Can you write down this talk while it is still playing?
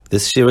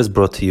This year is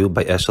brought to you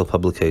by Eshel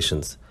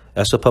Publications.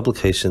 Eshel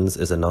Publications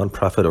is a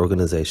non-profit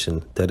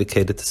organization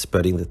dedicated to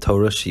spreading the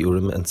Torah,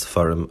 Shiurim, and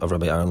Sefarim of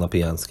Rabbi Aaron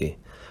Lopiansky.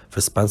 For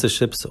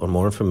sponsorships or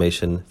more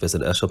information,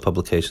 visit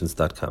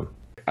eshelpublications.com.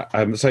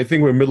 So I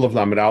think we're in the middle of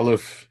Lamed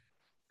Aleph.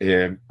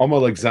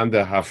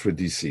 Alexander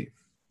Hafrodisi.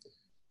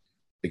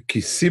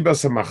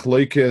 Kisibas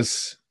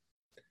Machloikes.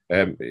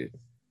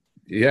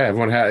 Yeah,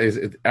 everyone has. Is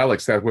it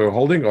Alex that we're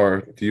holding,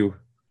 or do you?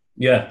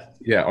 Yeah.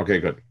 Yeah. Okay.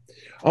 Good.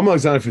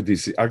 Alexander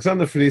Hafrodisi.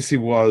 Alexander Hafrodisi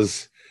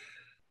was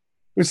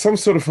some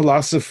sort of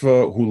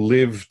philosopher who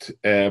lived,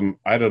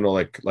 I don't know,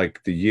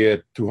 like the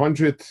year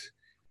 200,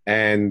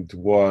 and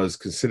was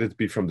considered to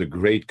be from the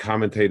great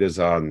commentators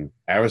on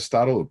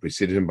Aristotle, who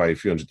preceded him by a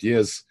few hundred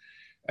years.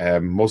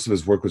 Most of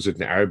his work was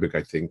written in Arabic,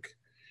 I think.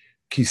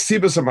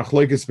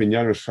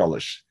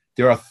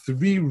 There are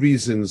three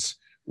reasons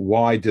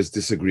why there's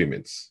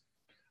disagreements.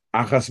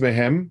 Achas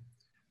mehem,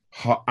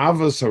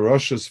 ha'avas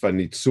haroshus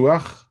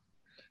v'nitzuach,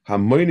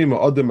 ha'moinim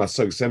ha'odem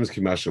asag semes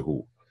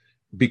kimashahu.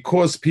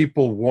 Because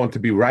people want to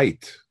be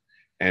right,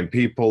 and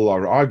people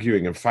are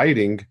arguing and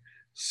fighting,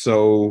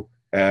 so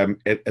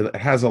it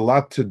has a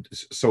lot to.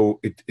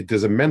 So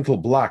there's a mental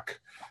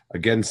block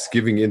against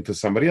giving in to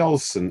somebody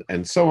else,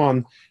 and so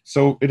on.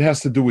 So it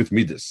has to do with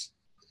midas.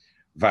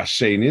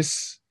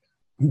 Vashenis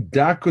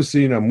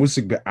dakusina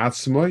musik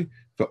be'atzmoi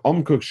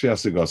ve'omkok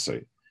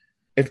she'asagosei.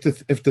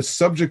 If the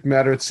subject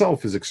matter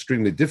itself is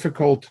extremely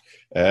difficult,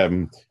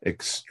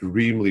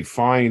 extremely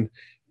fine,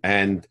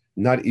 and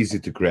not easy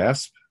to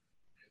grasp.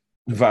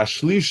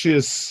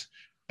 Vashlishis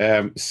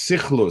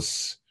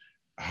sichlus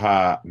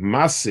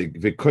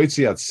ha-masig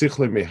v'koitziat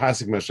sichle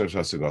mehasig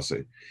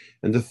meshashasagose.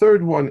 And the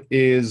third one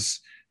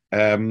is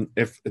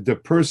if the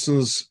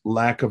person's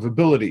lack of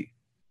ability.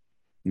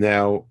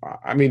 Now,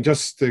 I mean,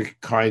 just to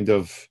kind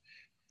of,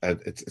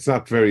 it's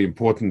not very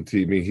important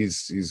to me.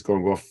 He's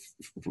going off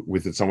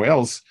with it somewhere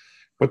else.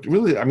 But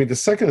really, I mean, the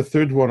second and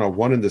third one are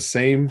one and the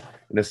same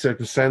in a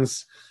certain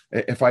sense.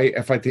 If I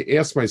had to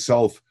ask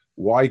myself,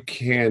 why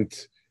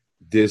can't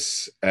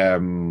this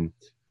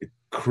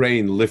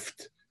crane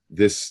lift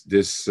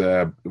this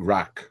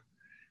rock?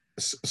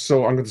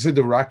 So I'm going to say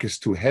the rock is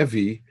too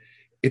heavy.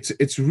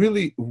 It's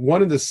really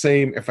one and the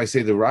same if I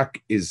say the rock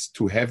is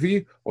too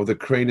heavy or the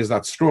crane is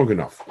not strong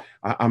enough.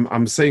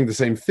 I'm saying the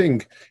same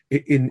thing.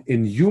 In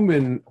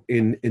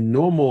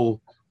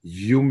normal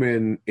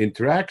human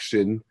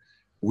interaction,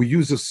 we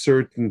use a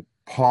certain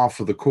path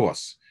for the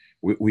course.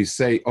 We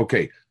say,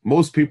 okay,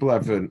 most people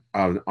have an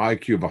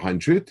IQ of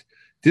 100.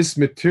 This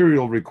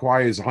material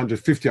requires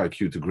 150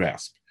 IQ to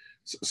grasp.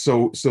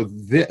 So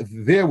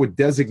there we're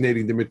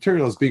designating the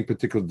material as being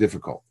particularly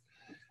difficult.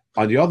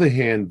 On the other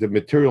hand, the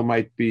material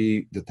might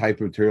be the type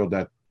of material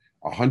that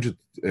 100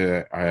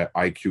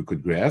 IQ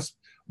could grasp,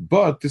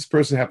 but this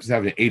person happens to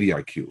have an 80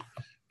 IQ.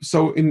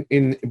 So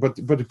but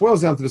it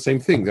boils down to the same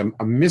thing: a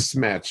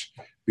mismatch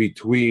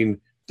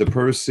between the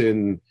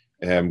person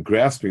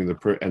grasping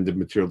and the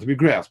material to be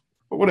grasped.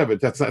 But whatever,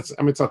 it's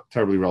not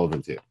terribly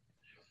relevant here.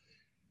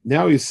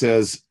 Now he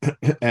says,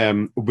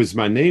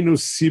 "Ubizmanenu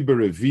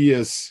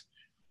siberevias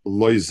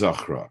loy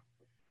zachra."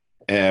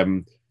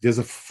 There's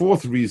a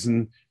fourth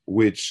reason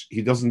which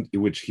he doesn't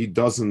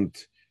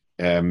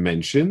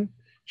mention.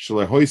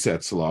 Shlehoisa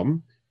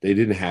etzalam, they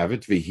didn't have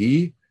it.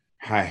 Vehi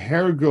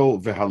hahergel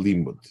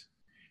vehalimud.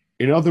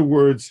 In other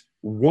words,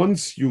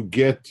 once you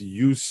get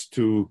used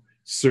to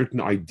certain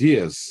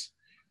ideas,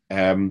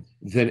 then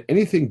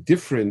anything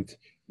different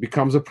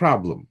becomes a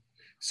problem.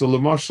 So,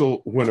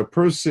 Lamashal, when a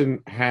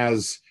person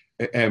has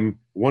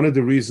one of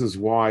the reasons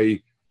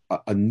why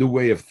a new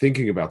way of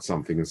thinking about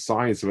something in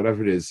science or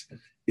whatever it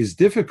is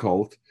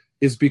difficult,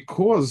 is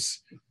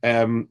because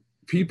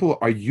people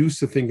are used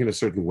to thinking a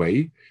certain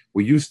way.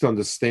 We're used to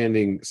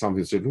understanding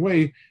something a certain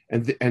way,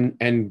 and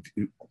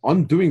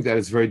undoing that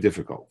is very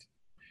difficult.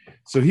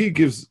 So he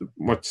gives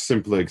much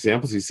simpler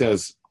examples. He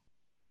says,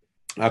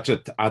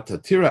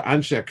 "Atatira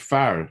anshe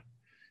kfar."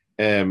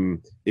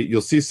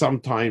 You'll see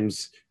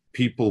sometimes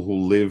people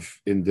who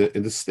live in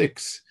the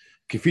sticks.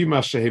 They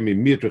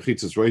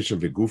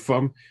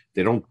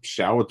don't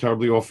shower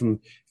terribly often.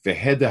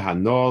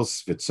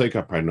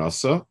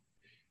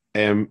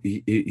 And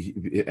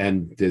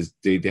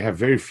they have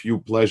very few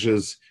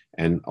pleasures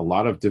and a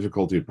lot of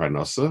difficulty with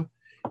parnasa.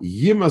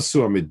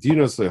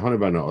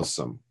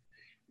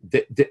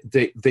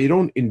 They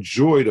don't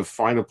enjoy the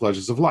finer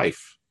pleasures of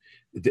life.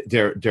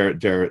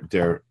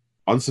 They're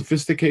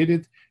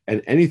unsophisticated,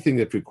 and anything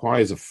that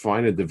requires a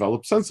finer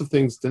developed sense of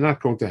things, they're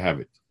not going to have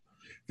it.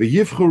 And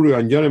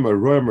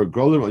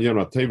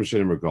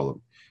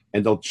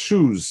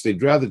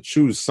they'd rather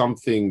choose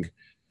something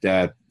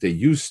that they're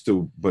used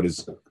to, but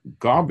is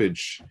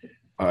garbage,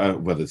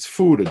 whether it's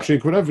food or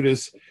drink, whatever it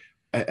is,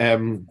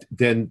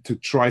 than to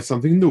try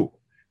something new.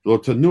 They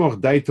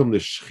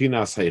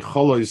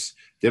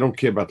don't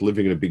care about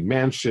living in a big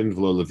mansion,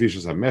 or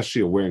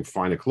wearing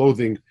finer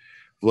clothing.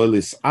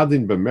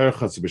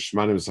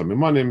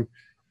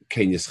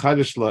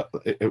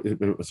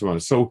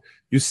 So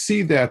you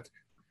see that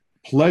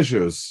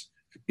pleasures,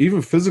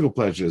 even physical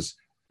pleasures,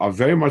 are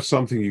very much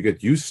something you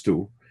get used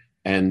to,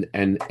 and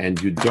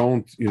you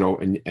don't,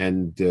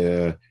 and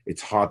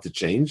it's hard to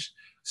change.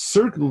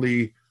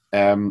 Certainly,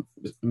 mental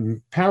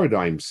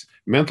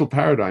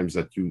paradigms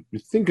that you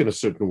think in a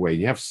certain way,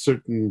 you have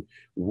certain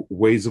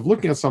ways of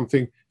looking at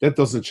something that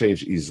doesn't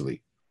change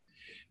easily.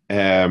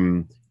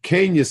 So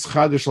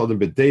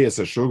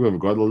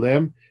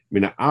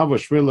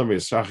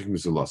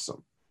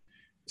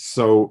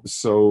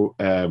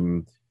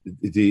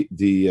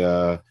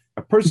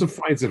a person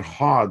finds it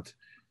hard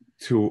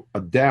to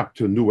adapt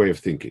to a new way of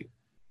thinking.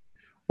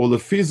 So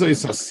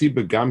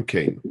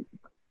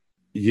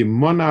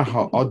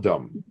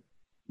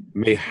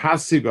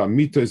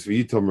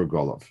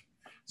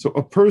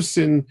a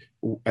person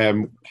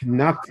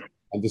cannot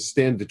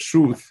understand the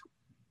truth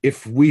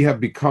if we have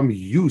become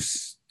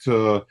used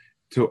to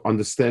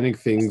understanding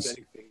things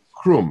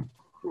krum.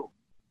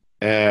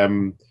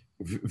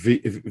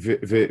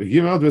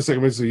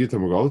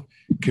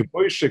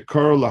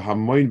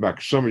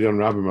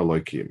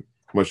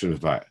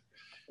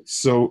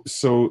 So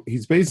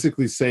he's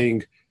basically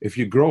saying, if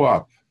you grow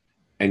up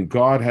and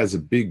God has a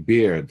big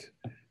beard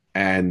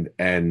and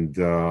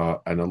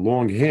a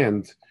long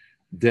hand,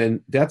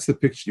 then that's the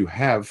picture you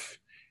have,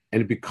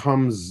 and it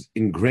becomes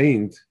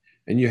ingrained,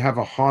 and you have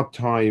a hard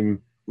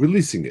time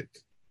releasing it.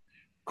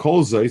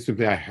 So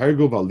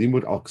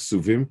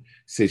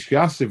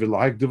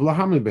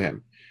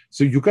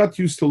you got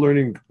used to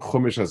learning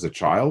Chumash as a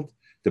child.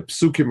 The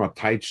psukim are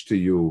attached to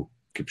you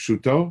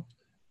kipshuto,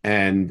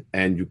 and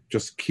you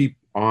just keep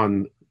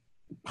on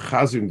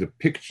chazing the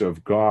picture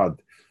of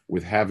God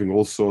with having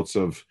all sorts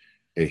of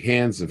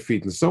hands and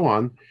feet and so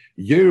on.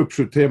 The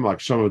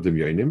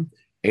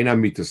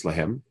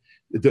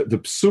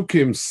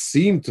psukim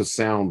seem to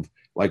sound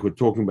like we're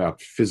talking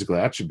about physical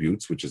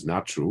attributes, which is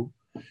not true.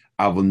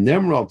 They're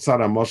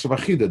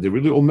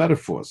really all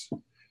metaphors.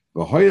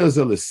 And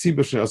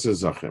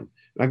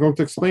I'm going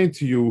to explain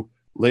to you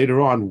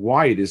later on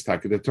why it is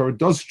that the Torah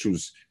does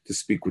choose to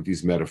speak with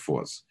these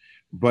metaphors.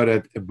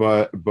 But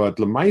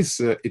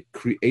Lemaisa, it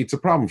creates a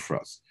problem for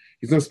us.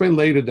 He's going to explain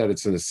later that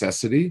it's a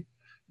necessity,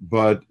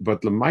 but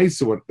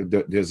Lemaisa,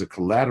 there's a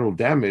collateral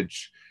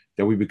damage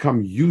that we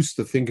become used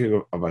to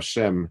thinking of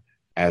Hashem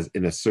as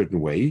in a certain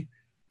way,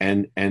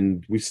 and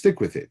we stick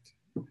with it.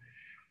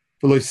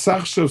 He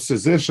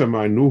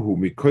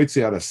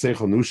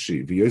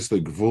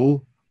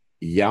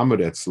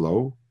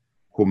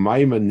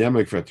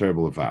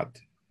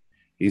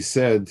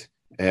said,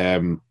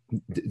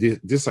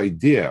 this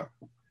idea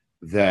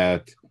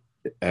that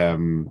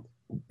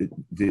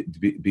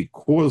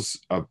because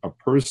a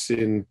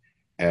person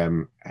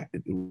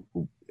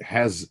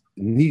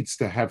needs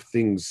to have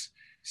things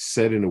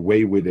said in a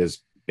way where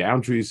there's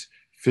boundaries,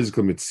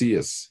 physical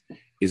mitzias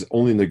is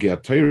only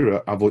negea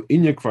Torah. Avol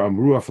inya kvar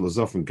amrua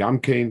philosophen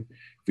gamkein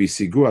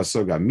v'sigu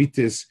asoga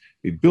mitis.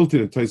 We built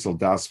it in Toisel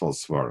das val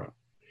svara.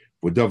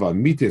 V'dava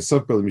mitis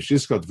sokbel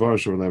mishiskot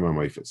v'arash v'lem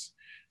ha'moifes.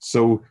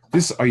 So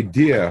this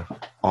idea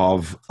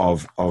of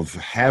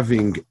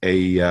having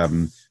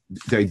the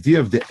idea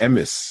of the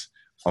emes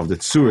of the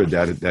tzura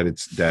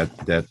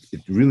that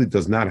it really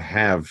does not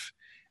have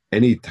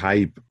any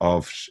type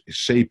of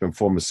shape and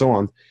form and so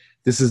on.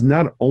 This is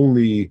not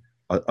only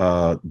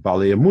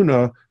Balei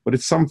Emunah, but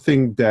it's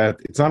something that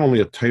it's not only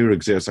a Torah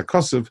Gzeres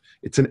HaKosav,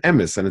 it's an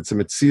emes, and it's a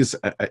metzias.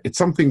 It's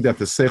something that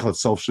the seichel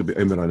itself should be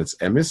omer on its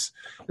emes.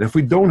 And if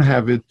we don't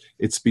have it,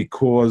 it's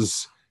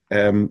because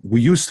we're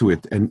used to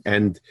it,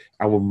 and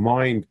our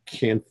mind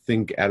can't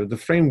think out of the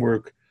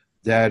framework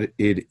that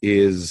it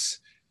is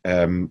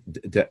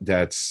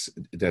that's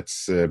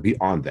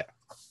beyond that.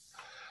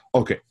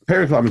 Okay,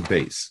 Perek Lamed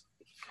Beis.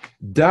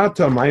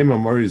 Data Mayim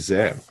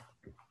Amorizeh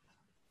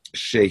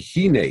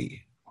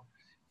Shehine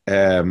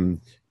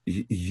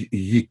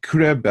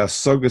Yikre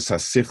Basogas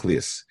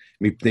Hasichlis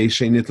Mipnei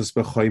Sheinitlas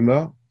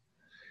Bechoima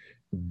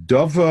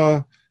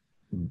Dova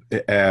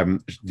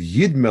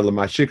Yidmel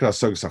Mashikra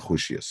Sogas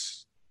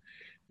Achushias.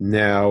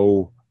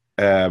 Now,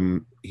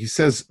 he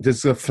says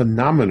there's a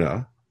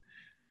phenomena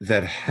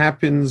that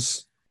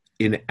happens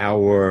in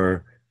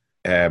our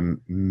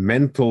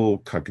mental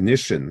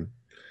cognition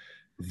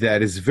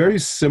that is very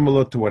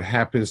similar to what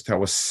happens to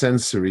our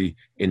sensory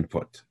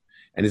input.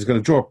 And he's going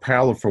to draw a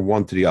parallel from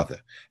one to the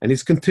other. And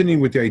he's continuing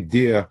with the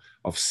idea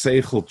of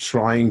Seichel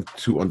trying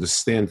to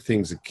understand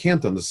things it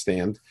can't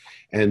understand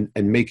and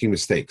making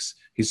mistakes.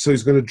 So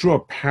he's going to draw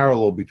a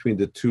parallel between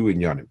the two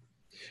inyanim.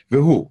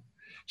 Vehu,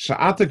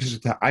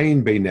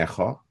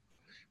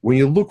 when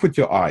you look with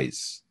your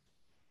eyes,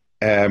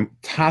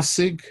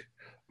 tasig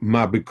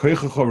ma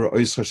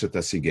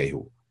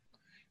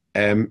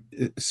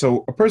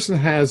so a person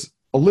has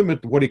a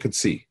limit what he could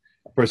see.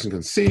 A person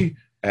can see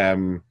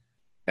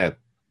at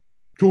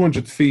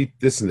 200 feet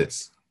this and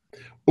this.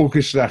 When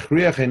you're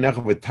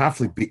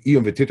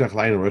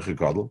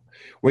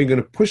going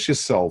to push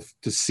yourself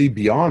to see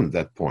beyond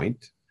that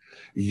point,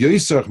 you're going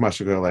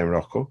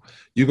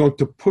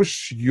to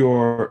push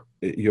your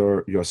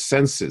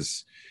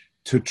senses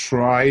to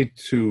try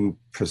to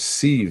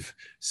perceive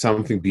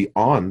something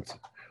beyond.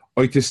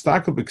 Or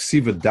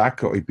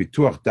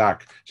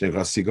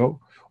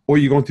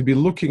you're going to be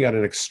looking at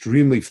an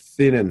extremely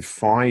thin and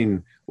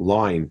fine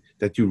line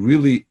that you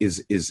really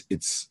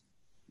it's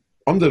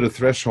under the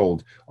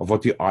threshold of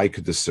what the eye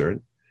could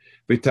discern.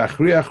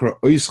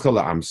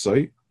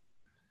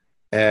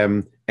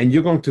 And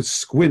you're going to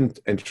squint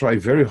and try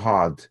very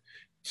hard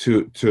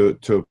to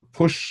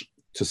push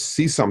to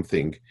see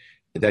something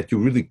that you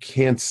really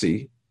can't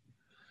see.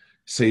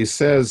 So he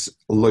says,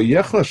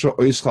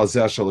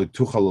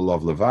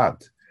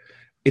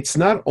 it's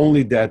not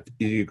only that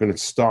you're going to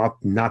start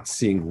not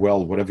seeing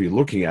well whatever you're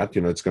looking at,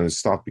 it's going to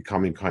start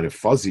becoming kind of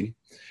fuzzy.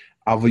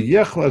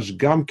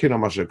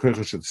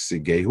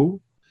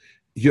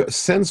 Your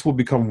sense will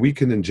become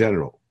weakened in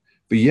general.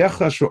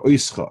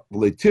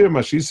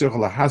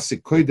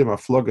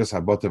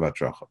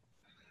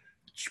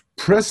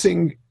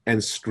 Pressing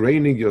and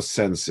straining your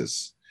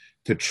senses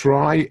to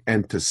try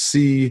and to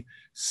see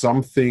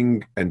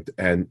something and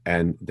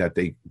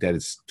that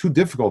is too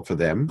difficult for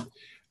them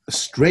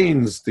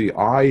strains the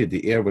eye,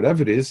 the ear,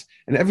 whatever it is,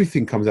 and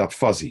everything comes out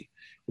fuzzy.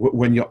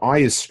 When your eye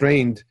is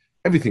strained,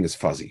 everything is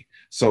fuzzy.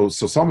 So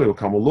somebody will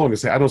come along and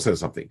say, I don't say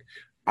something.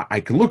 I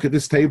can look at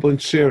this table and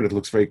chair and it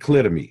looks very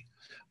clear to me.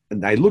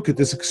 And I look at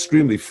this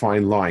extremely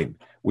fine line,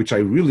 which I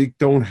really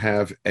don't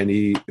have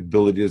any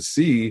ability to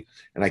see,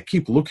 and I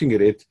keep looking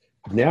at it.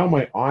 Now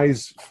my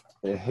eyes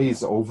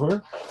haze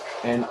over,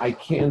 and I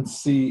can't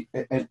see,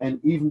 and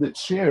even the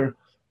chair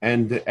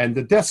and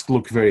the desk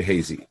look very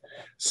hazy.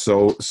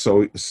 So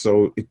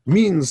it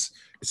means,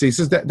 so he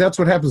says that's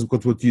what happens,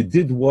 because what you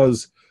did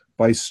was,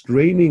 by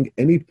straining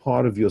any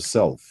part of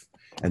yourself,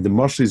 and the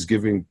mashal is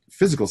giving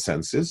physical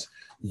senses,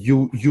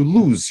 you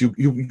lose,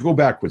 you go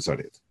backwards on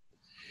it.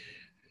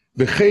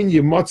 The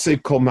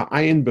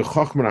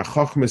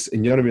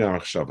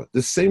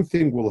same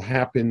thing will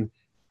happen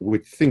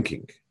with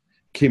thinking.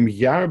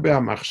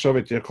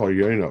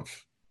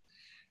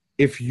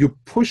 If you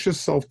push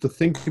yourself to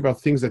think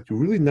about things that you're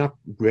really not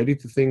ready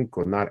to think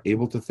or not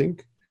able to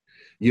think,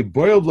 you're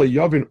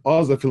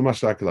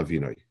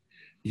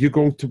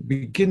going to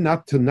begin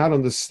not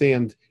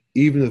understand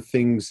even the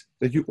things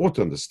that you ought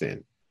to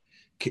understand.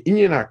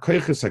 You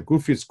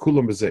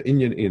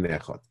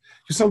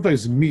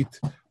sometimes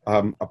meet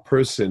a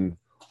person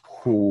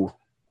who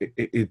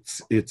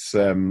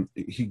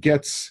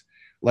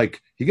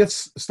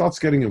starts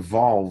getting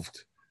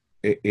involved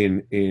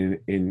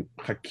in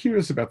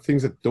hakiras about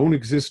things that don't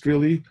exist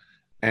really,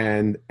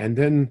 and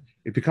then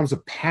it becomes a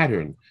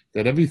pattern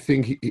that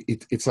everything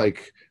it's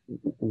like,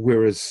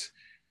 whereas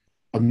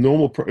a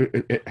normal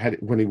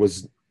when he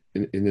was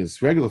in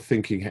his regular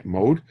thinking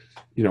mode,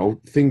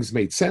 things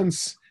made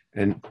sense,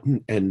 and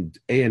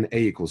A and A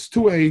equals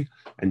 2A,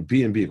 and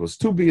B equals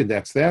 2B, and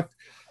that's that.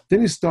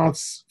 Then he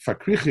starts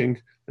fakriching,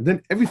 and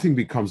then everything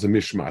becomes a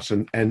mishmash,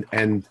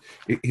 and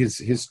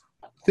his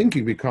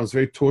thinking becomes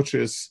very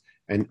tortuous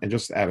and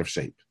just out of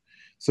shape.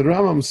 So the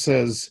Rambam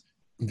says,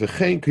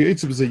 "V'chein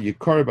k'yotze b'zeh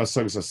yikar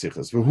b'asagos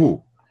hasichas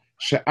v'hu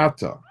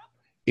she'ata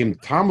im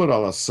tamur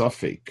al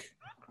hasafek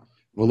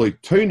v'lo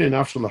toine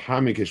nafshel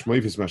lahamik esh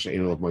moifis ma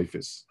she'ein olav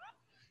moifis."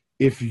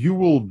 If you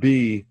will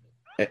be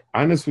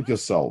honest with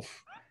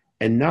yourself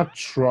and not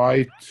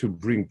try to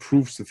bring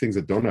proofs to things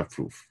that don't have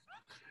proof,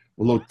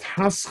 and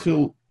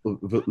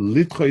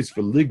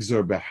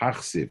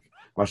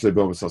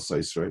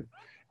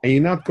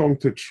you're not going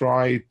to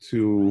try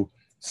to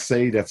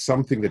say that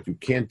something that you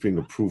can't bring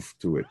a proof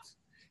to it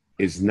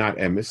is not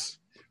emes.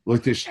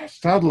 That's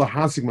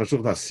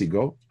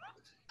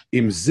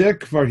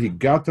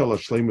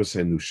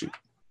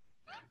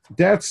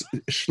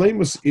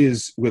shleimus,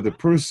 is where the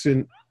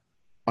person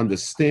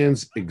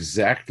understands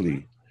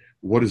exactly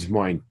what his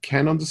mind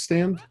can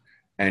understand,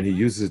 and he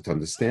uses it to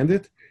understand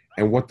it,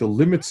 and what the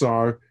limits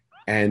are,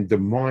 and the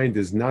mind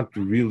is not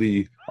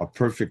really a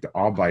perfect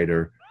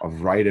arbiter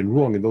of right and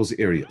wrong in those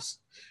areas.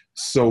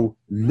 So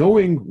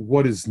knowing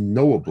what is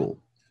knowable,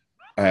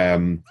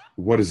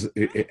 what is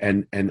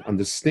and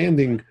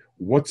understanding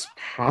what's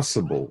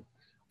possible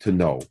to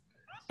know,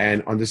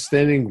 and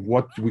understanding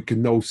what we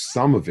can know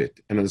some of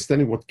it, and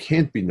understanding what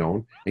can't be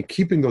known, and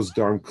keeping those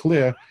darn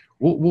clear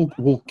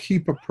will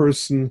keep a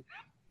person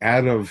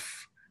out of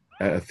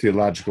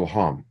theological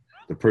harm.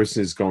 The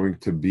person is going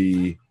to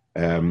be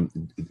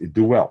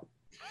do well.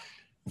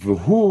 So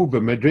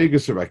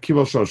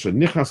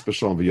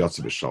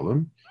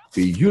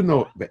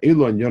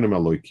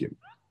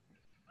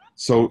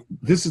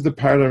this is the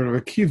paradigm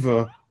of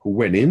Akiva, who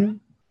went in,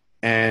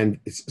 and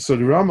so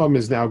the Rambam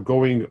is now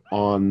going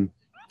on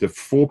the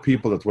 4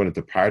 people that went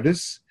into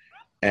Paradis,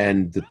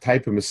 and the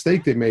type of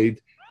mistake they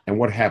made, and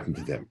what happened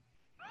to them.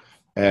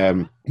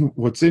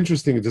 What's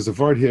interesting, there's a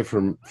word here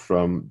from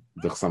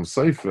the Chassam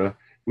Sofer,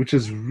 which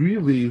is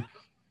really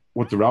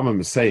what the Rambam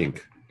is saying.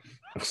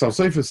 Chassam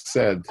Sofer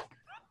said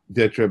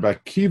that Rabbi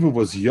Akiva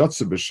was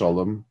Yotze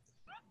B'Shalom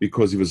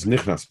because he was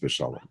Nichnas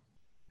B'Shalom.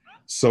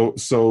 So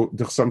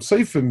the Chassam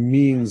Sofer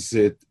means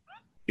it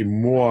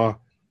more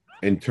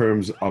in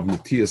terms of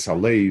Netias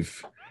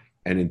Halev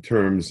and in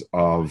terms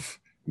of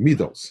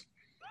Midos.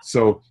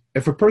 So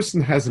if a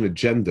person has an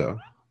agenda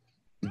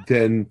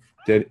then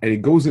and he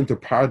goes into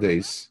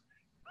paradise,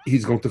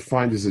 he's going to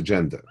find his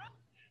agenda.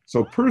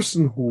 So a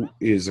person who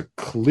is a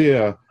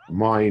clear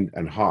mind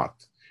and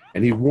heart,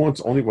 and he wants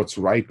only what's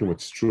right and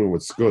what's true and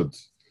what's good,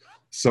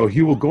 so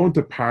he will go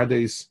into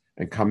paradise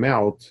and come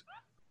out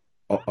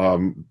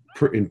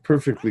in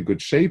perfectly good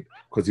shape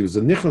because he was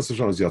a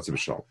nichnas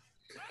Hashem.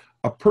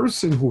 A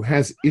person who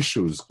has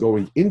issues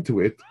going into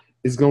it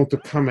is going to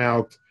come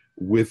out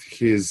with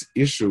his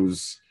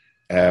issues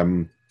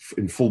in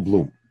full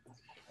bloom.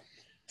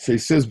 So he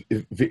says,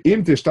 you're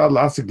going to try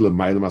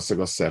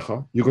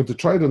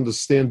to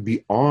understand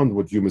beyond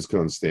what humans can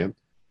understand.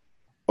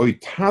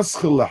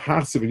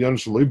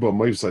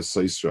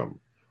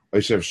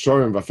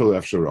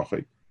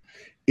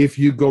 If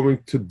you're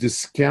going to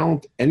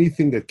discount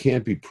anything that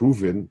can't be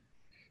proven,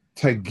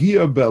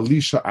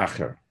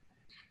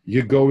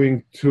 you're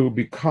going to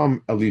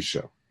become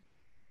Elisha,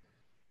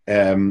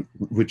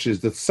 which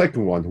is the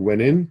second one who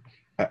went in,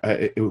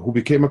 who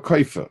became a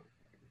kaifa.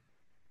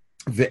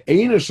 You're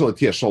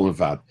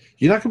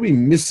not going to be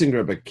missing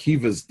Rabbi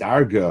Akiva's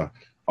darga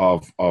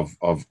of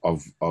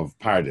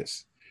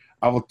paradis.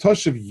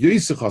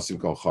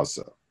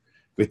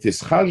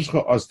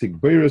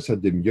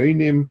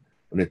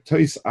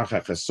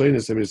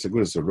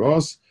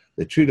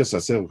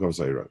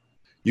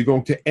 You're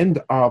going to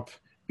end up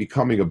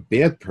becoming a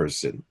bad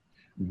person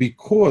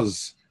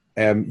because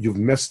you've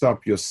messed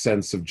up your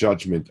sense of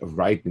judgment of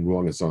right and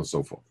wrong and so on and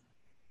so forth.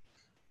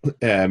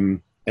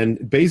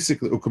 And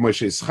basically, the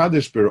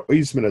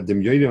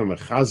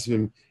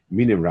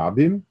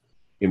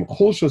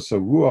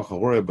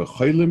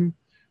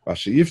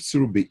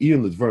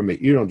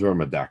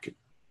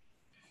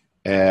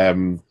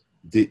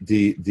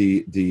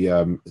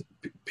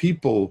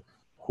people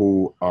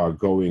who are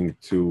going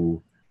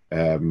to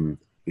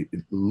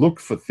look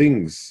for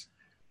things,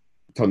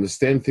 to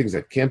understand things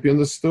that can't be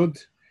understood,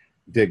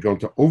 they're going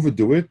to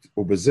overdo it.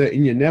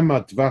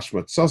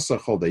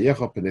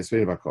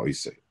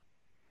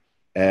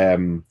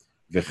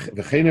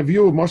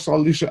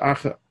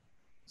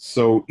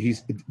 So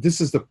this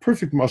is the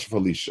perfect mashal for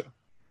Elisha.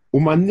 He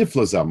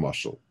says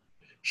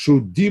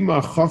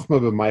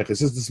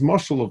this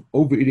mashal of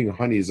overeating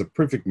honey is a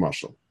perfect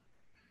mashal.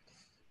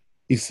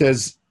 He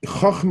says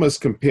chachma is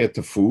compared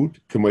to food,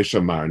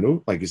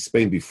 like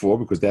explained before,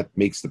 because that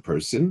makes the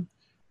person.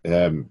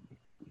 2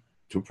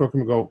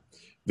 program ago,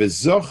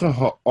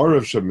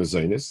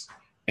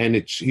 and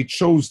he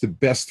chose the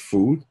best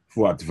food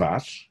for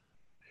advash.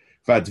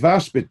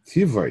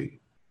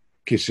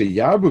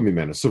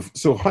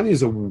 So honey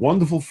is a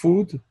wonderful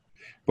food,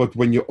 but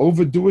when you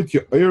overdo it,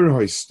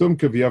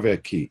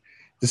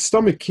 the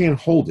stomach can't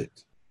hold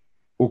it.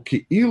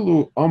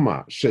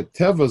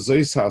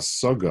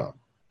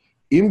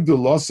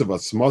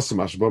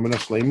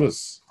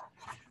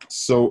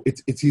 So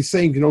he's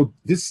saying,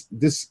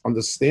 this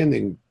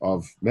understanding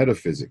of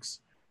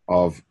metaphysics,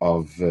 of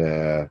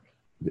this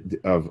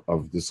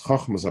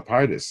chachmas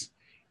apardis,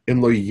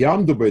 in lo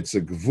yamdu beitze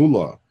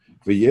gvula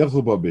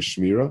v'yelchuba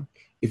b'shmira,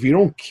 if you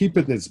don't keep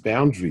it in its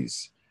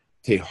boundaries,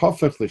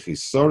 tehafech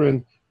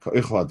lechisoren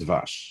ka'ich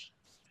dvash.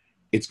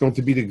 It's going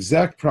to be the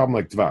exact problem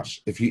like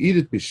dvash. If you eat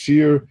it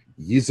b'shir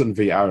yizon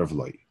v'yarav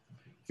loy,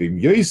 v'im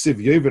yosef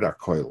yover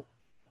akoil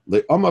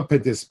le'oma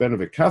petes ben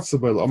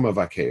v'katzabel le'oma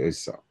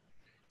v'akeosa.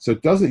 So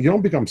it doesn't. You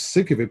don't become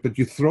sick of it, but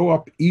you throw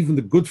up even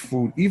the good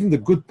food, even the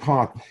good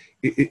part,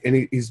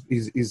 and he's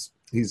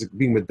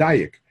being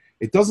medayik.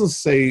 It doesn't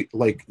say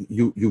like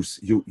you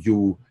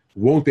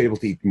won't be able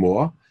to eat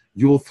more.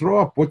 You will throw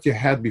up what you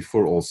had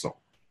before also.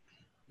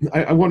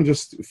 I want to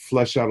just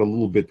flesh out a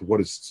little bit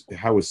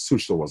how his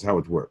sushla was, how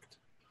it worked.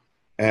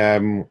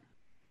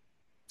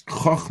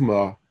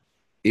 Chachma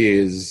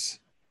is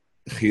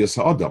chiyas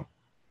ha'adam.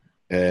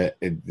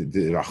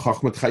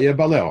 Chachma t'chayeh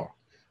baleho.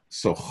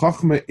 So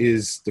chachma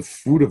is the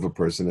food of a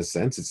person, in a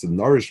sense. It's the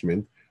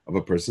nourishment of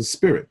a person's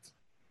spirit.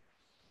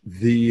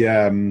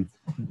 The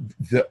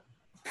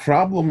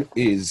problem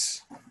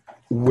is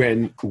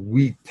when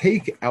we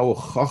take our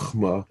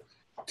chachma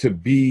to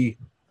be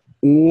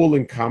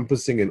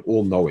all-encompassing and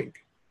all-knowing,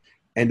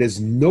 and there's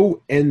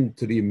no end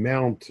to the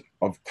amount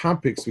of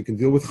topics we can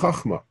deal with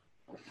chachma.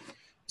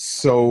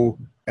 So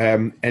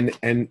and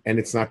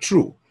it's not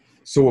true.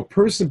 So a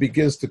person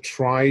begins to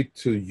try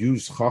to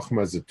use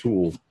chachma as a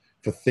tool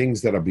for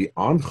things that are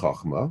beyond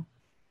chachma,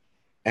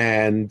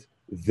 and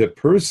the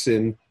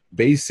person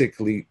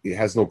basically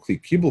has no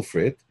kli kibul for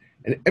it,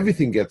 and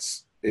everything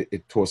gets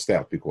it tossed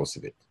out because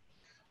of it.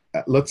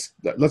 Let's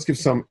give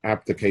some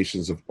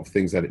applications of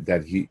things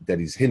that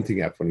he's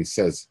hinting at when he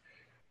says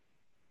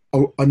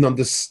an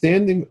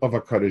understanding of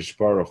HaKadosh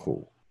Baruch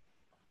Hu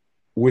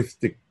with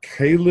the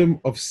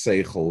kelim of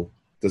seichel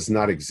does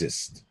not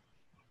exist.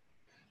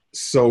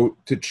 So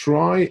to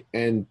try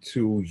and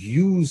to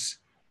use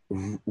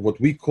what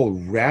we call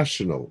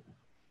rational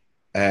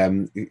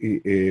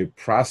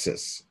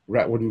process,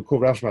 what we call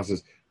rational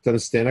process, to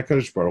understand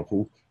HaKadosh Baruch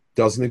Hu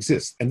doesn't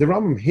exist. And the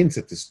Rambam hints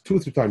at this 2 or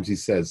 3 times. He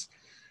says,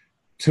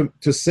 to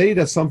say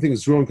that something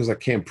is wrong because I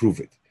can't prove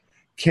it.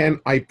 Can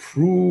I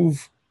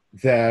prove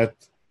that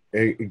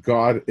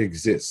God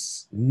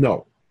exists?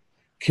 No.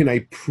 Can I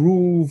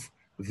prove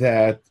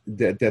that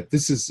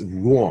this is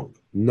wrong?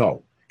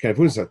 No. Can I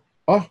prove that?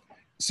 Oh,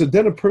 so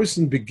then a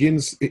person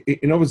begins.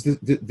 In other words,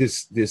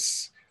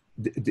 this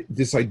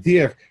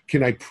idea: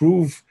 can I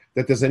prove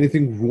that there's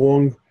anything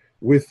wrong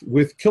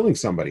with killing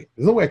somebody?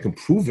 There's no way I can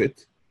prove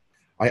it.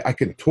 I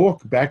can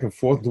talk back and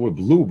forth until we're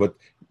blue, but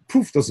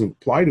proof doesn't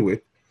apply to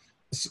it.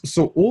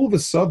 So all of a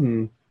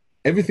sudden,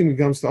 everything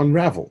becomes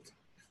unraveled.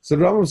 So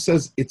the Rambam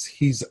says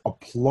he's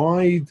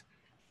applied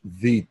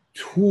the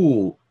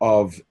tool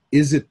of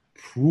is it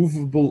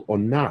provable or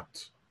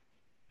not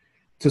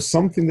to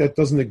something that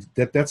doesn't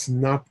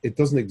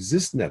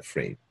exist in that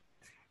frame,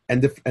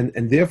 and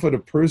therefore the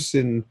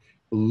person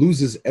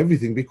loses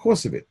everything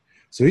because of it.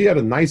 So he had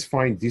a nice,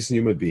 fine, decent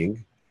human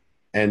being,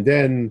 and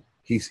then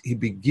he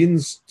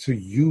begins to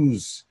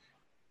use,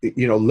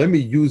 let me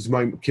use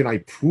can I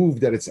prove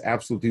that it's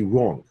absolutely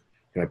wrong?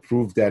 Can I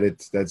prove that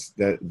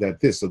that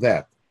this or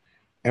that?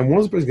 And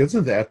once the person gets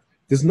into that,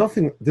 there's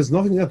nothing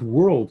in that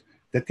world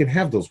that can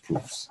have those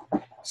proofs.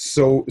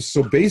 So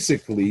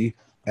basically,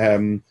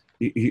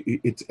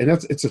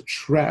 it's a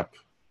trap,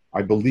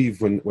 I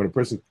believe, when a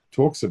person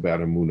talks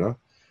about Emunah.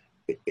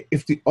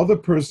 If the other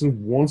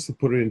person wants to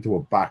put it into a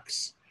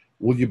box,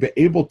 will you be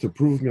able to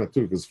prove me not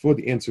to? Because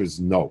the answer is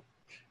no.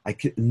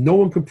 No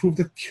one can prove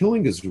that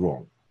killing is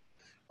wrong.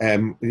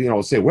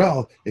 Say,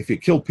 well, if you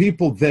kill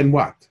people, then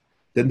what?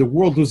 Then the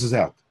world loses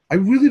out. I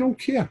really don't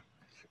care.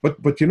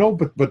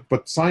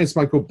 But science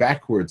might go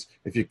backwards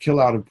if you kill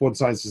out important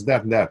science is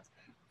that and that.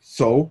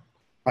 So,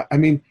 I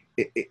mean,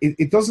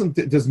 it doesn't.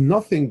 There's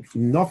nothing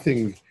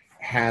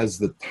has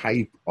the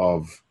type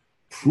of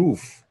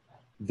proof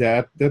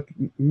that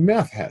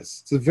math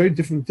has. It's a very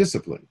different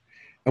discipline,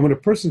 and when a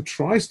person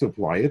tries to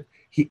apply it,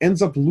 he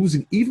ends up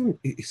losing.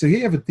 So here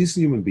you have a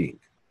decent human being,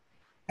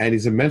 and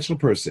he's a mental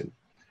person,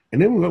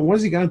 and then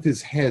once he got into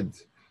his head,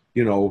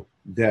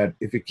 that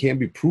if it can't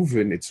be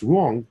proven, it's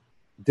wrong.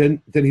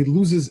 Then he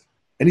loses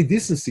any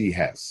decency he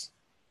has.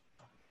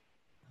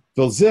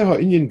 Because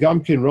when you're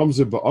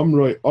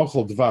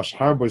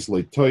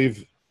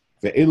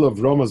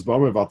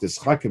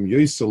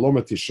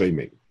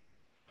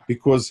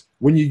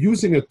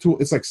using a tool,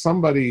 it's like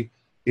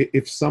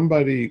if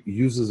somebody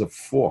uses a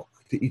fork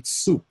to eat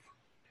soup,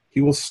 he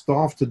will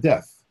starve to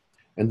death.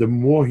 And the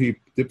more he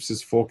dips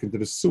his fork into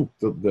the soup,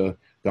 the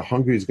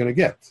hungrier he's going to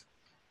get.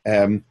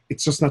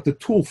 It's just not the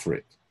tool for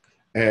it.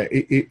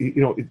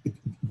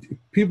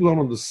 People don't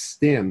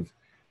understand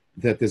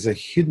that there's a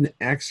hidden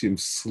axiom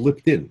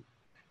slipped in,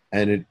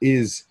 and it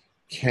is,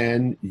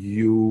 can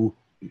you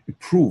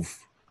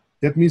prove?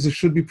 That means it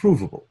should be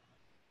provable.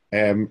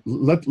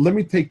 Let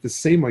me take the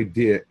same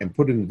idea and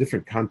put it in a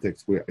different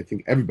context where I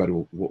think everybody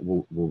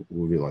will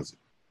realize it.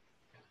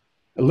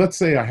 Let's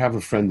say I have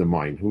a friend of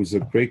mine who's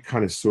a great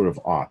connoisseur of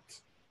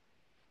art,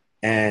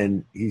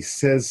 and he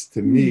says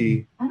to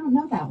me, I don't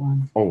know that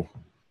one. Oh,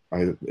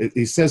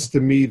 he says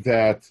to me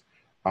that,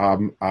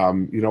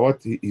 you know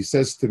what? He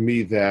says to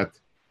me that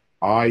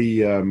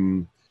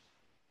I'm,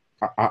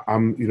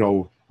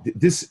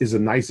 this is a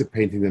nicer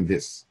painting than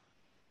this.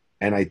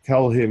 And I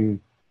tell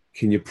him,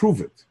 can you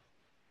prove it?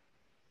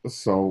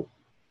 So,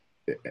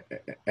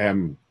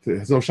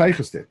 there's no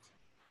shaykhus.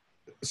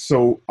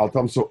 So I'll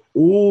tell him, so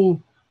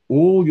all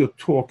your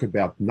talk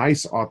about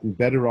nice art and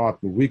better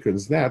art and weaker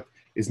than that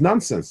is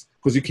nonsense,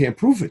 because you can't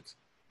prove it.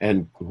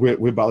 And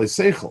we're Bali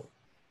Seichel.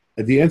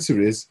 And the answer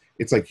is,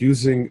 it's like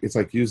using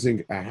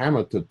a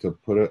hammer to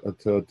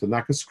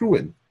knock a screw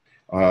in,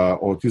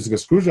 or using a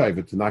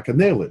screwdriver to knock a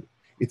nail in.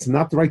 It's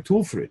not the right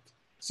tool for it.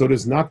 So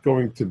there's not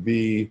going to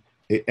be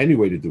any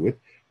way to do it.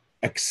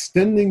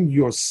 Extending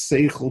your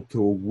seichel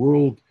to a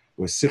world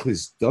where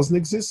seichlis doesn't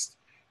exist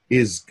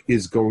is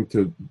going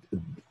to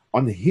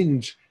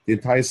unhinge the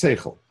entire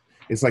seichel.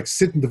 It's like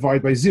sit and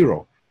divide by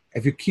zero.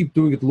 If you keep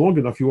doing it long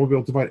enough, you won't be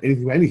able to divide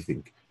anything by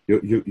anything.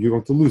 You're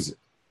going to lose it.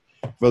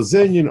 In other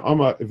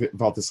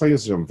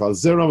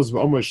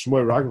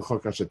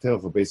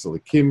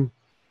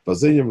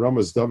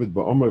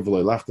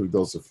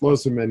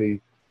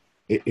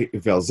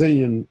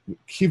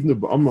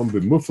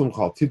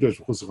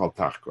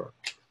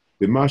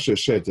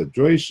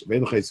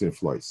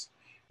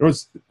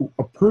words,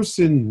 a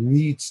person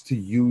needs to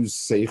use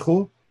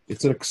seichel.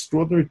 It's an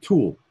extraordinary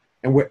tool.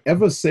 And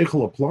wherever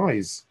seichel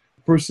applies,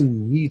 a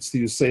person needs to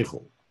use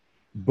seichel.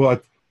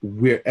 But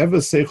wherever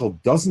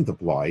seichel doesn't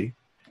apply,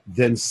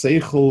 then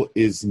seichel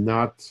is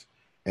not,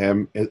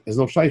 is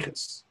no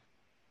shaykhis.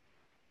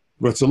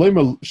 So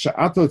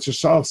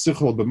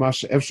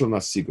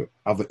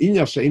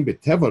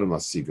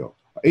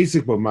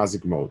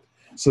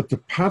to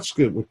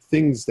patchke with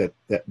things that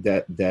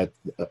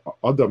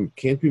Adam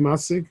can't be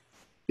masig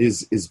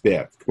is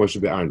bad. Was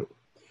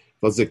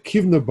a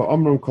kivna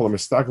ba'amram kol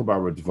mestakel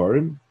ba'ar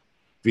dvarim,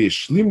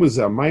 v'yishlimu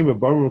ze amayim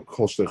ba'amram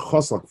kol shtei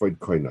choslak void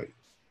koinai.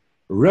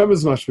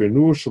 Remez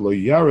mashpernu shelo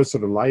yaris or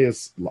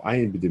layas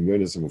la'ayin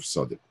b'dimyonis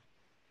amufsodim.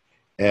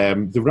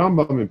 The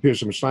Rambam in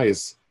Pirush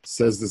Mishnayos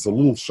says this a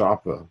little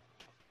sharper.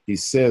 He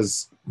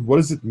says, what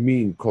does it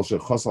mean kol shtei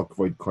choslak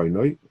void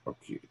koinai?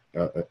 Okay.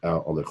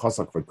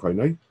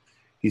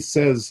 he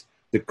says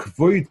the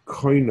kvoid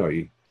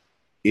koinoi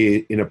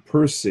in a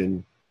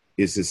person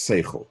is his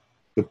seichel.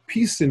 The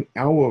piece in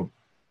our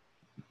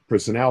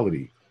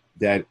personality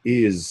that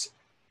is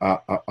a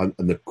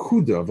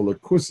nakuda of a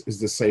lakus is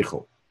the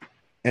seichel.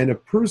 And a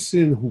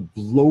person who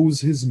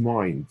blows his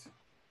mind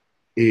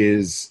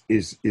is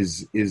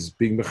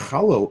being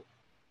mechalel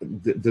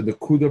the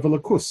nakuda of a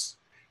lakus.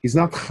 He's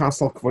not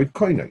chasal kvoid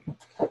koinai.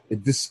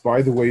 This,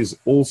 by the way, is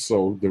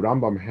also, the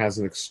Rambam has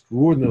an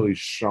extraordinarily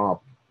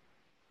sharp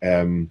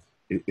Perek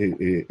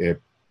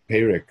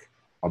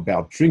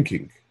about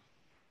drinking,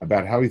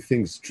 about how he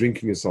thinks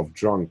drinking yourself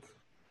drunk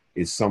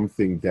is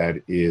something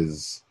that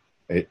is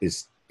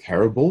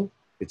terrible.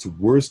 It's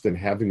worse than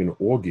having an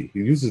orgy. He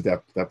uses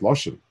that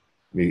lashon.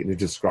 I mean, it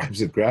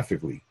describes it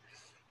graphically.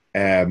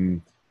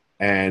 And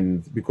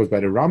because by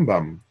the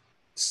Rambam,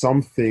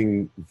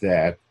 something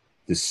that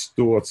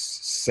distorts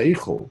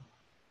seichel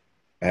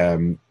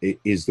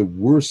is the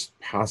worst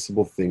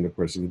possible thing a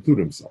person can do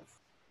to himself.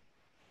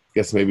 I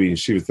guess maybe in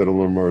Shivas they don't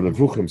learn more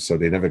Nevuchim, so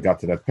they never got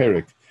to that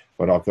Perek.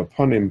 But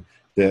upon him,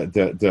 the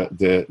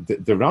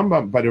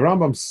Rambam, by the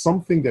Rambam,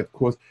 something that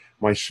caused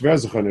my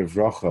Shver Zechon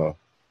Evracha,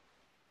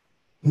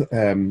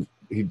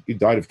 he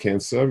died of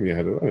cancer. He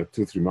had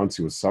 2-3 months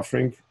he was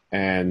suffering,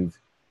 and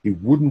he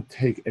wouldn't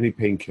take any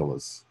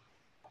painkillers.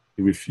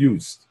 He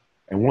refused.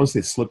 And once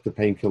they slipped the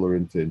painkiller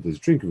into his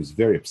drink, he was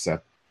very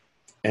upset.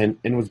 And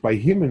it was by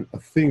him a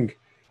thing,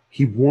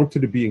 he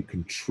wanted to be in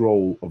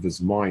control of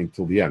his mind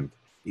till the end.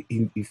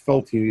 He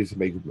felt he needed to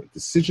make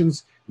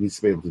decisions, he needs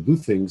to be able to do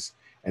things,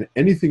 and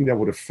anything that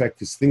would affect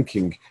his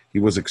thinking, he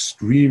was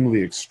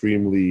extremely,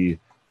 extremely,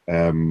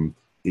 wary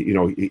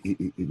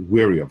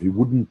of. He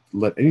wouldn't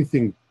let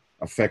anything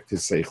affect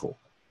his seichel.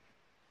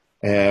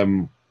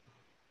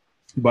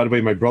 By the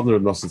way, my brother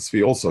Nosson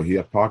Tzvi also, he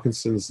had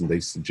Parkinson's, and they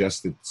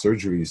suggested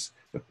surgeries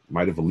that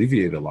might have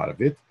alleviated a lot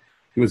of it.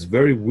 He was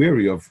very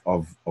wary of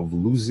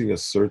losing a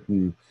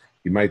certain,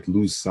 he might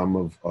lose some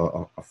of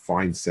a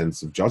fine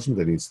sense of judgment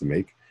that he needs to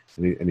make,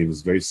 and he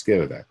was very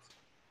scared of that.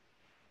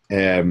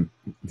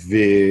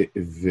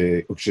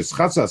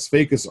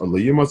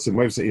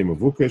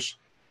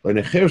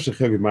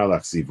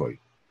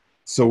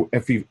 So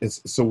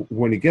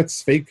when he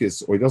gets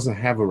fakis or he doesn't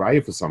have a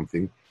raya for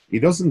something, he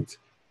doesn't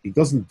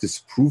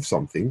disprove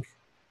something.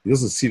 He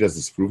doesn't see it as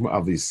disproven.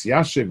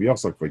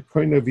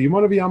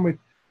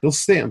 He'll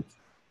stand.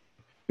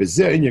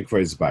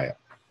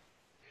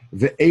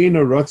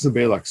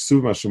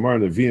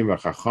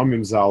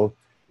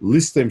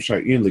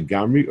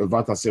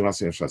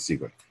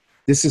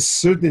 This is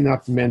certainly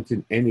not meant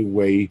in any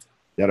way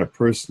that a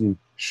person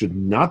should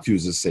not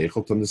use a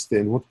seichel to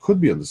understand what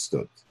could be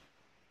understood.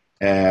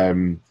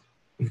 Some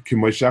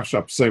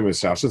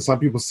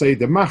people say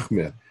the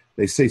machmir.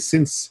 They say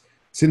since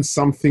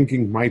some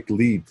thinking might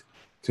lead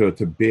to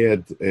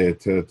bad to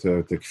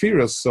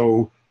kfira,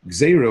 so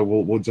gzeira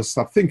will just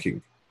stop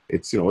thinking. I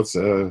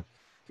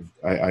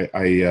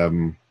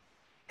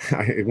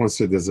once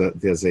said there's a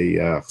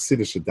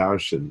Chassidish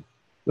darshan,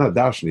 not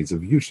darshan. He's a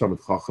huge Talmid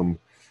Chacham,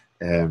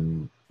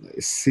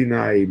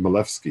 Sinai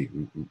Malevensky.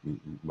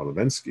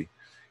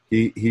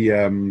 He's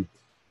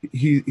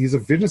a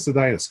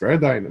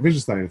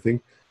Vizhnus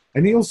thing,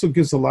 and he also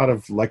gives a lot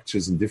of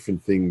lectures and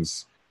different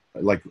things,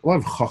 like a lot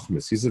of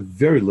chachmas. He's a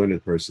very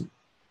learned person.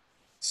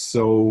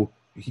 So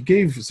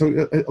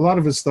a lot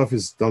of his stuff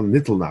is done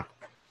nittelnach.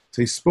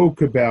 So he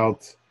spoke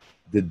about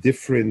the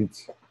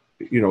different,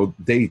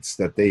 dates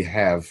that they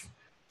have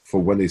for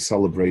when they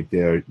celebrate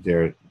their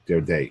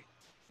day.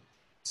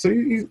 So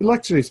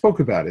he spoke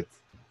about it,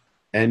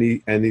 and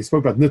he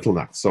spoke about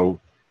nittelnach. So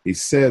he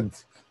said,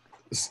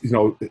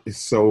 so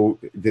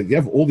that you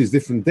have all these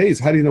different days.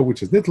 How do you know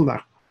which is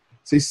nittelnach?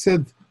 So he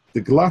said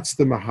the glatz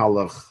the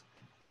mahalach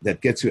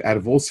that gets you out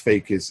of all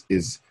sfeikis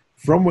is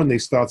from when they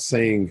start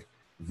saying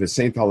the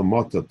Saint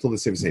Alamota till they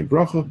say the Saint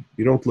Bracha,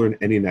 you don't learn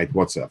any night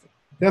whatsoever.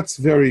 That's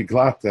very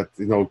glad that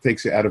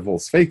takes you out of all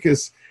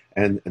sfeikis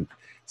and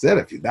said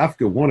if you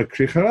dafka want to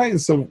kricharai,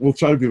 so we'll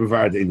try to be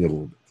mavard in a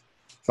little bit.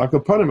 So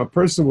upon him, a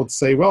person would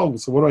say, well,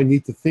 so what do I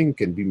need to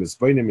think and be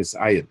misbainim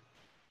misayin?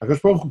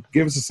 HaKadosh Baruch Hu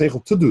gave us a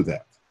seichel to do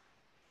that.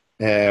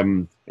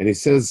 And he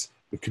says,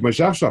 the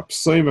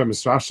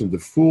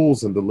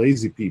fools and the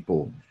lazy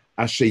people,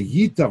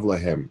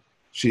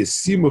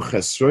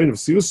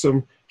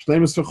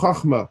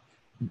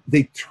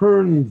 they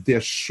turn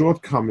their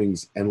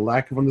shortcomings and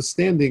lack of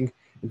understanding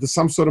into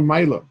some sort of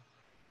maila.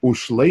 So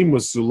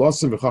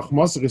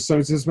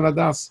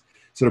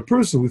the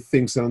person who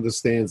thinks and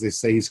understands, they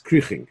say he's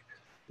kriching.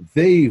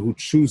 They who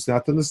choose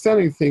not to understand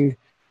anything,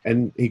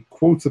 and he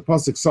quotes the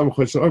pasuk Sam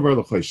Choshech over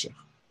the Choshech.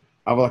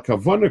 Aval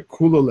kavana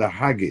kula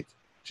lehagid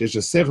sheyesh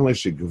seichel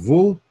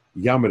shegvul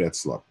yamer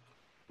etzla.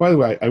 By the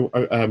way,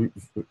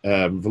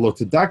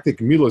 velotidactic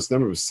milos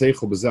nemer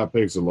seichel b'zeh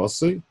perek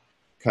zelosei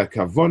ka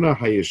kavana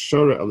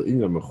hayeshara el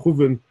inyam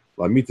mechuven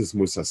lamitis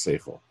musa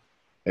seichel.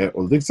 It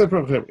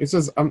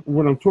says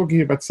when I'm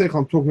talking about seichel,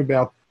 I'm talking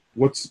about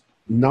what's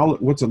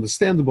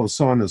understandable and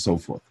so on and so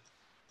forth.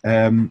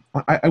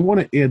 I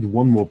want to add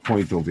one more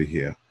point over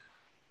here.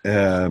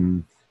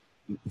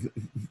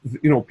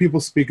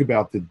 People speak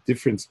about the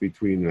difference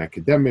between an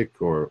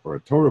academic or a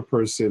Torah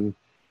person.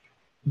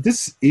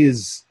 This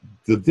is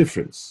the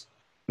difference.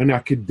 An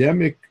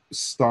academic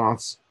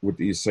starts with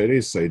the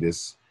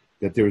Yisodis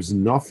that there is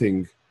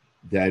nothing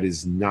that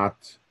is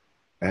not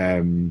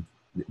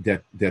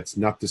that's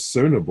not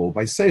discernible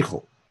by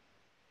seichel.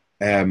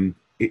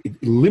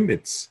 It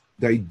limits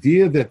the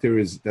idea that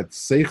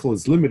seichel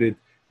is limited.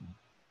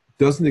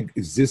 Doesn't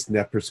exist in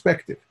that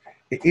perspective.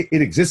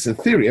 It exists in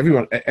theory.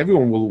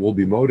 Everyone will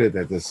be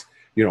motivated that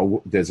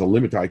there's a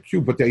limit to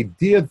IQ, but the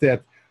idea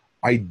that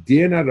I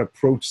dare not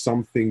approach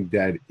something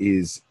that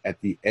is at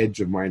the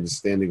edge of my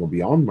understanding or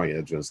beyond my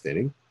edge of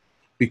understanding,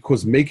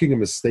 because making a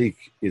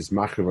mistake is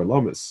macher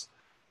v'lamis,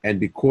 and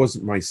because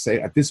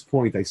at this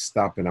point I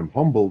stop and I'm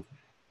humbled,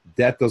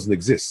 that doesn't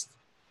exist.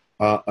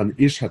 An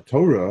ish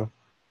haTorah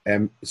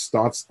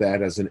starts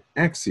that as an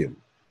axiom,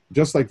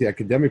 just like the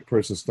academic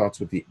person starts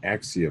with the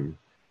axiom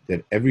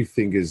that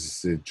everything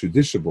is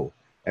judiciable,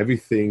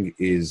 everything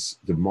is,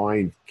 the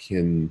mind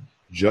can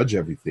judge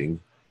everything,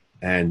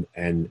 and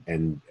you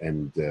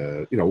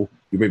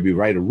may be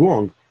right or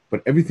wrong,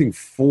 but everything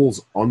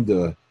falls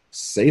under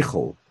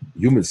seichel,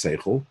 human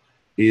seichel,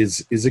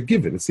 is a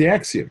given. It's the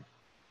axiom.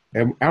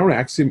 And our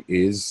axiom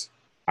is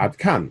ad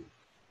kan.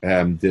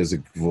 There's a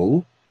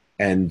gvul,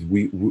 and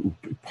we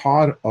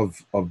part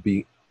of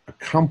being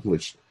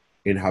accomplished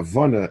in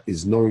Havana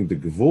is knowing the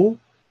gvul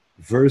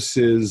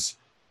versus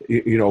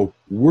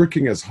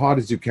working as hard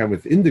as you can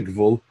within the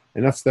gvul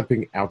and not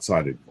stepping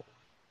outside the gvul.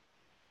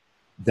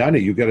 Danny,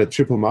 you got a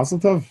triple mazel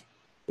tov?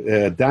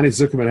 Danny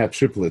Zuckerman had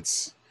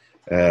triplets.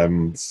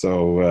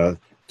 So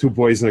 2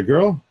 boys and a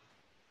girl?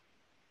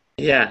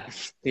 Yeah.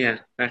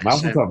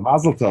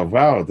 Mazel tov.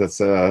 Wow, that's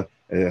how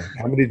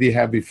many did you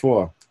have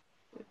before?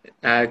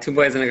 2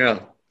 boys and a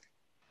girl.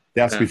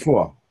 That's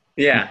before.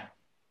 Yeah.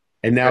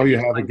 And now you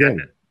have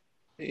again.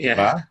 Yeah.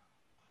 Huh?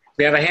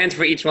 We have a hand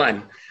for each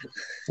one.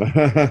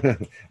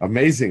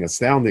 Amazing,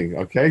 astounding.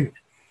 Okay.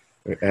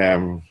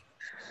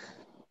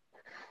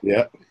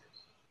 Yeah.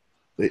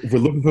 We're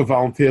looking for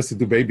volunteers to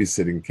do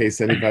babysitting in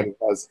case anybody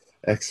has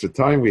extra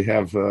time. We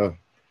have.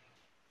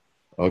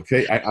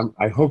 Okay.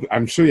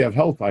 I'm sure you have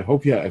help. I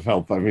hope you have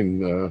help. I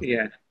mean.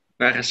 Yeah.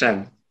 Baruch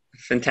Hashem.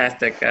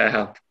 Fantastic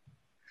help.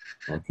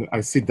 Okay. I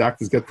see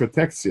doctors get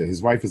protection.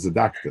 His wife is a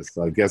doctor,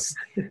 so I guess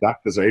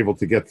doctors are able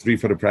to get 3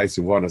 for the price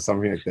of 1 or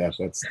something like that.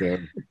 That's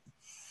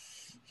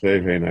very,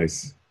 very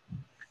nice.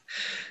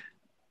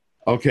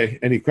 Okay.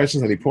 Any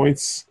questions? Any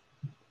points?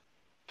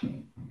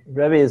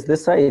 Rebbe, is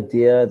this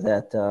idea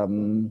that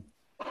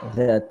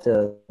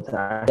the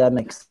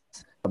academics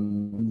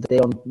they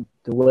don't,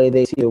 the way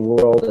they see the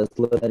world is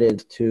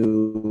limited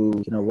to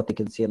what they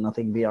can see and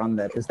nothing beyond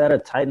that? Is that a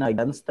taina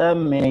against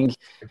them? Meaning,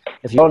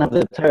 if you don't have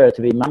the Torah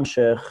to be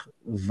mamshech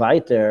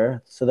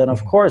weiter, so then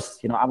of course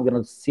I'm going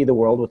to see the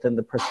world within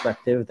the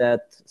perspective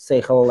that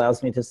seichel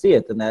allows me to see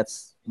it, and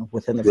that's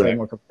within the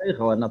framework of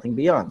seichel and nothing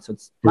beyond. So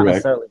it's not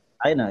necessarily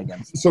taina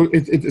against them. So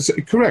it's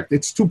correct.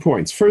 It's 2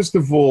 points. First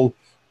of all,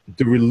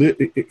 that's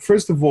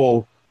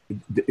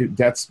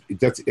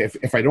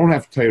if I don't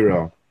have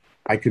Torah,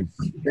 I could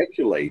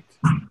speculate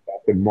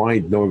about the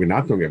mind knowing or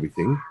not knowing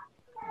everything,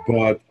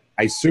 but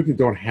I certainly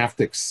don't have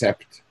to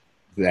accept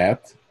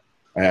that.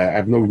 I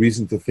have no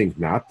reason to think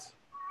not.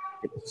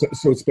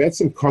 So it's bad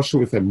some kosher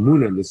with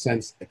emunah in the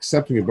sense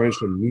accepting a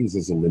bunch of means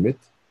as a limit.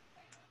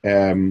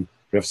 Rav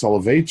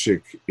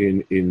Soloveitchik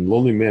in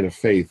Lonely Man of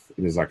Faith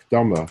in his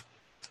Akdama,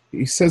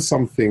 he says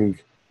something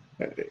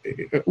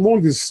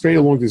along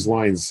these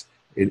lines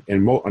on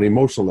an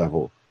emotional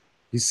level.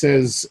 He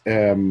says,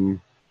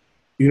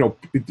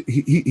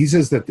 he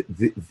says that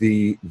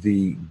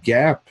the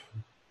gap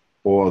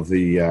or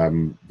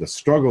the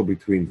struggle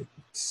between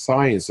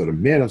science or the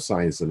man of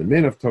science and the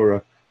man of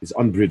Torah is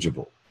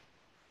unbridgeable.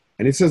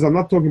 And he says, I'm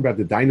not talking about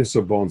the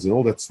dinosaur bones and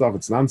all that stuff.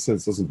 It's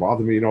nonsense. Doesn't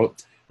bother me.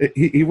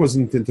 He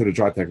wasn't into the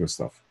dry techno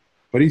stuff.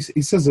 But he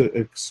says an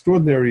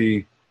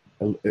extraordinary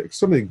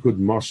good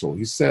marshal.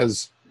 He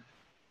says,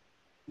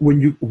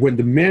 when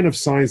the man of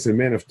science and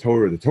man of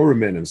Torah, the Torah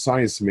man and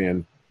science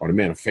man, or the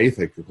man of faith,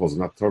 I could call it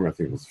not Torah, I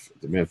think it was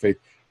the man of faith,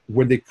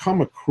 when they come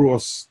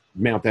across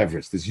Mount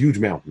Everest, this huge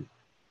mountain,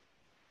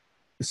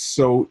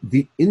 so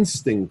the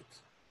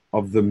instinct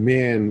of the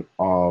man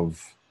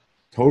of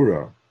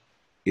Torah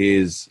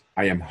is,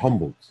 I am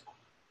humbled.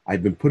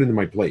 I've been put into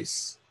my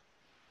place.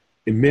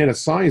 In man of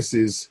science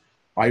is,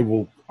 I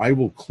will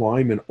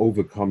climb and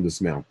overcome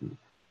this mountain.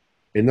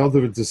 In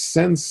other words, the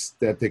sense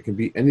that there can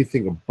be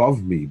anything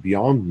above me,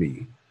 beyond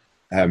me,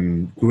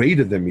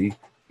 greater than me,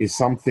 is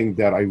something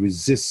that I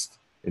resist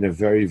in a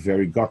very,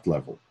 very gut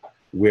level.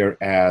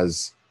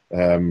 Whereas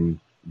the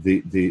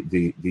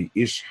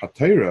ish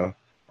haTorah,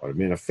 or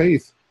man of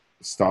faith,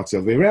 starts the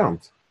other way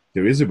around.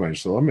 There is a Baruch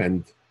Shalom,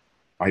 and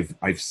I've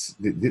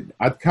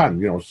ad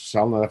kan,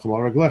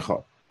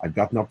 I've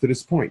gotten up to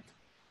this point.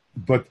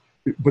 But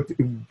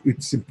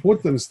it's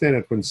important to understand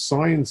that when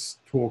science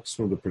talks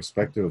from the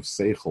perspective of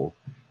seichel,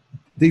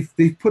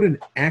 they've put an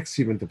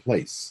axiom into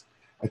place.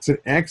 It's an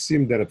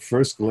axiom that at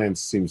first glance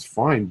seems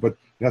fine, but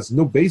it has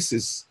no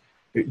basis.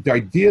 The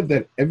idea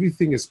that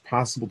everything is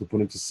possible to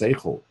put into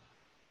seichel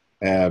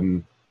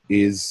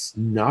is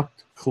not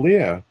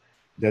clear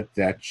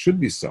that should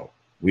be so.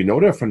 We know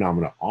there are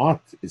phenomena.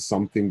 Art is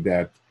something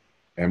that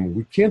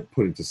we can't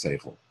put into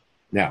seichel.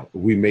 Now,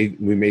 we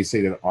may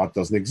say that art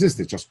doesn't exist.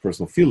 It's just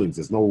personal feelings.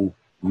 There's no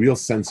real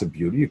sense of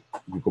beauty.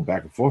 You go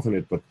back and forth on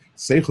it, but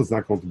seichel is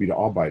not going to be the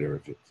arbiter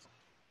of it.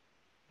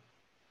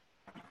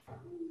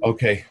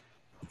 Okay,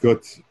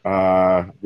 good.